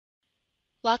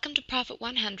Welcome to Profit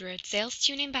 100, Sales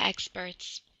Tuning by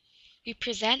Experts. We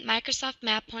present Microsoft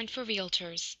MapPoint for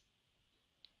Realtors.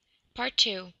 Part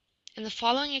 2. In the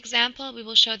following example, we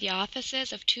will show the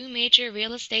offices of two major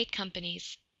real estate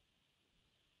companies.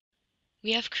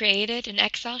 We have created an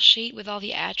Excel sheet with all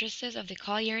the addresses of the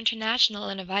Colliers International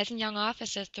and Avison Young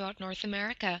offices throughout North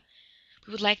America.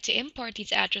 We would like to import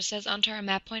these addresses onto our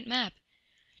MapPoint map.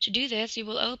 To do this, we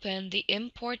will open the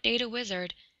Import Data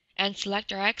Wizard and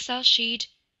select our Excel sheet,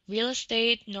 Real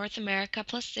Estate, North America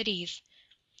plus Cities.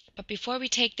 But before we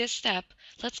take this step,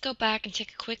 let's go back and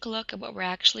take a quick look at what we're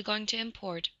actually going to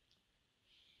import.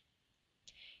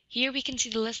 Here we can see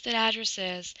the listed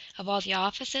addresses of all the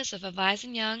offices of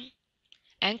Avison Young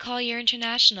and Colliers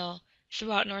International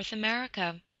throughout North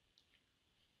America.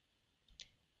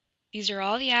 These are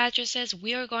all the addresses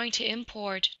we are going to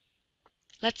import.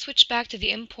 Let's switch back to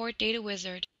the Import Data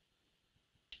Wizard.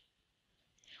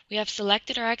 We have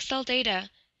selected our Excel data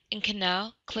and can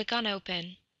now click on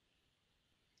Open.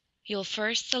 You'll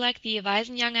first select the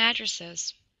Avison Young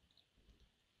addresses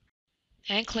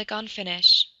and click on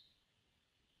Finish.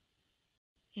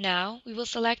 Now we will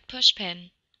select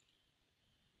Pushpin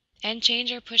and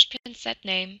change our Pushpin set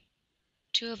name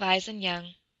to Avison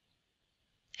Young.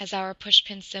 As our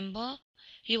Pushpin symbol,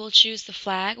 we will choose the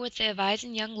flag with the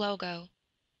Avison Young logo.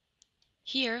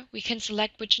 Here we can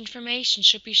select which information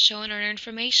should be shown on our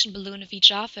information balloon of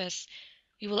each office.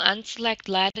 We will unselect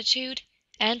latitude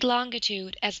and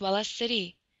longitude as well as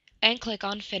city and click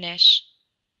on Finish.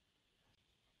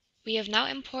 We have now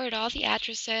imported all the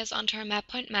addresses onto our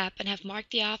MapPoint map and have marked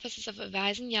the offices of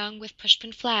Avison Young with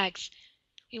Pushpin flags.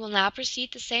 We will now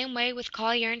proceed the same way with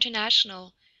Colliers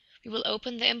International. We will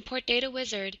open the Import Data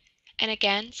Wizard and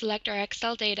again select our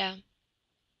Excel data.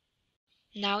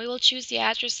 Now we will choose the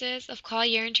addresses of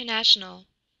Colliers International.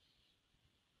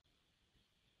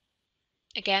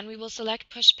 Again, we will select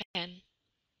Pushpin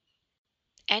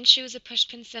and choose a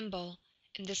Pushpin symbol,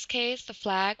 in this case the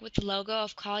flag with the logo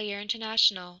of Colliers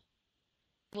International.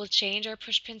 We will change our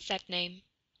Pushpin set name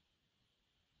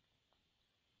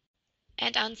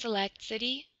and unselect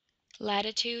city,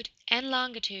 latitude, and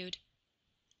longitude.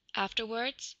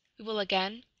 Afterwards, we will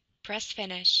again press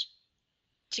Finish.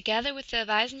 Together with the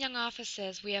Avison Young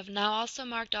offices, we have now also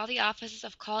marked all the offices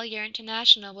of Colliers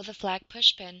International with the flag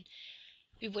Pushpin.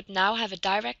 We would now have a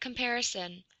direct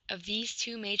comparison of these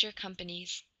two major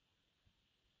companies.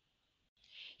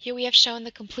 Here we have shown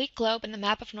the complete globe and the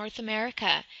map of North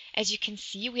America. As you can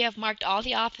see, we have marked all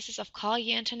the offices of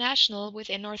Colliers International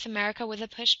within North America with a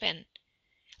Pushpin.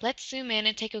 Let's zoom in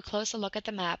and take a closer look at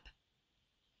the map.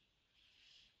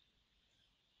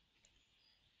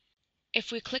 If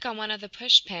we click on one of the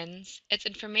pushpins, its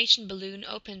information balloon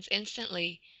opens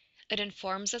instantly. It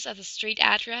informs us of the street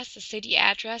address, the city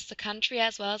address, the country,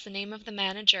 as well as the name of the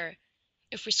manager.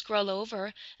 If we scroll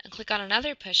over and click on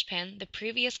another pushpin, the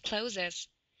previous closes.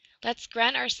 Let's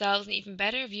grant ourselves an even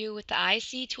better view with the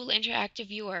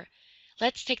IC-InteractiveViewer.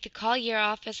 Let's take the Colliers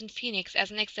office in Phoenix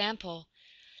as an example.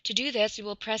 To do this, we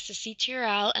will press the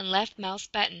Ctrl and left mouse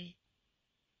button.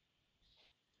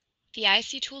 The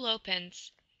IC tool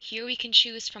opens. Here we can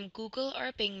choose from Google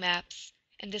or Bing Maps.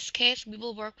 In this case, we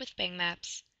will work with Bing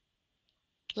Maps.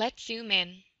 Let's zoom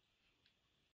in.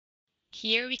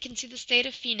 Here we can see the state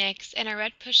of Phoenix and a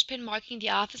red pushpin marking the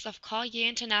office of Colliers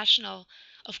International.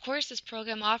 Of course, this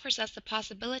program offers us the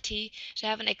possibility to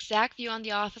have an exact view on the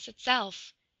office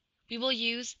itself. We will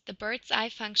use the bird's eye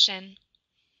function.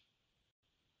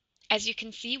 As you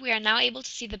can see, we are now able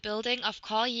to see the building of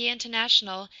Colliers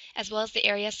International as well as the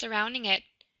area surrounding it.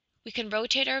 We can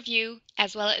rotate our view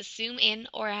as well as zoom in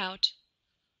or out.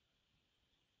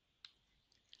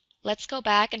 Let's go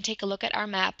back and take a look at our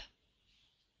map.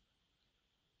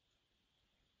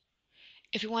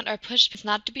 If we want our pushpins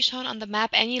not to be shown on the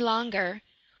map any longer,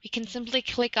 we can simply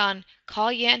click on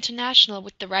Colliers International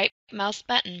with the right mouse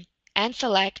button and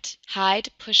select Hide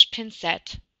Pushpin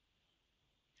Set.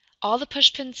 All the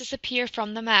pushpins disappear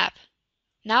from the map.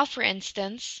 Now, for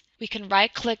instance, we can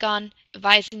right-click on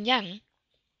Avison Young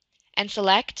and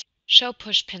select Show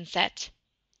Pushpin Set.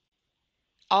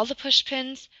 All the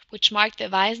pushpins which mark the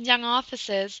Avison Young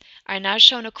offices are now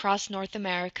shown across North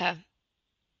America.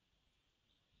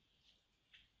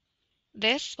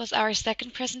 This was our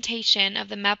second presentation of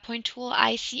the MapPoint tool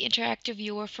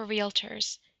IC-InteractiveViewer for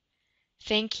Realtors.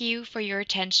 Thank you for your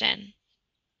attention.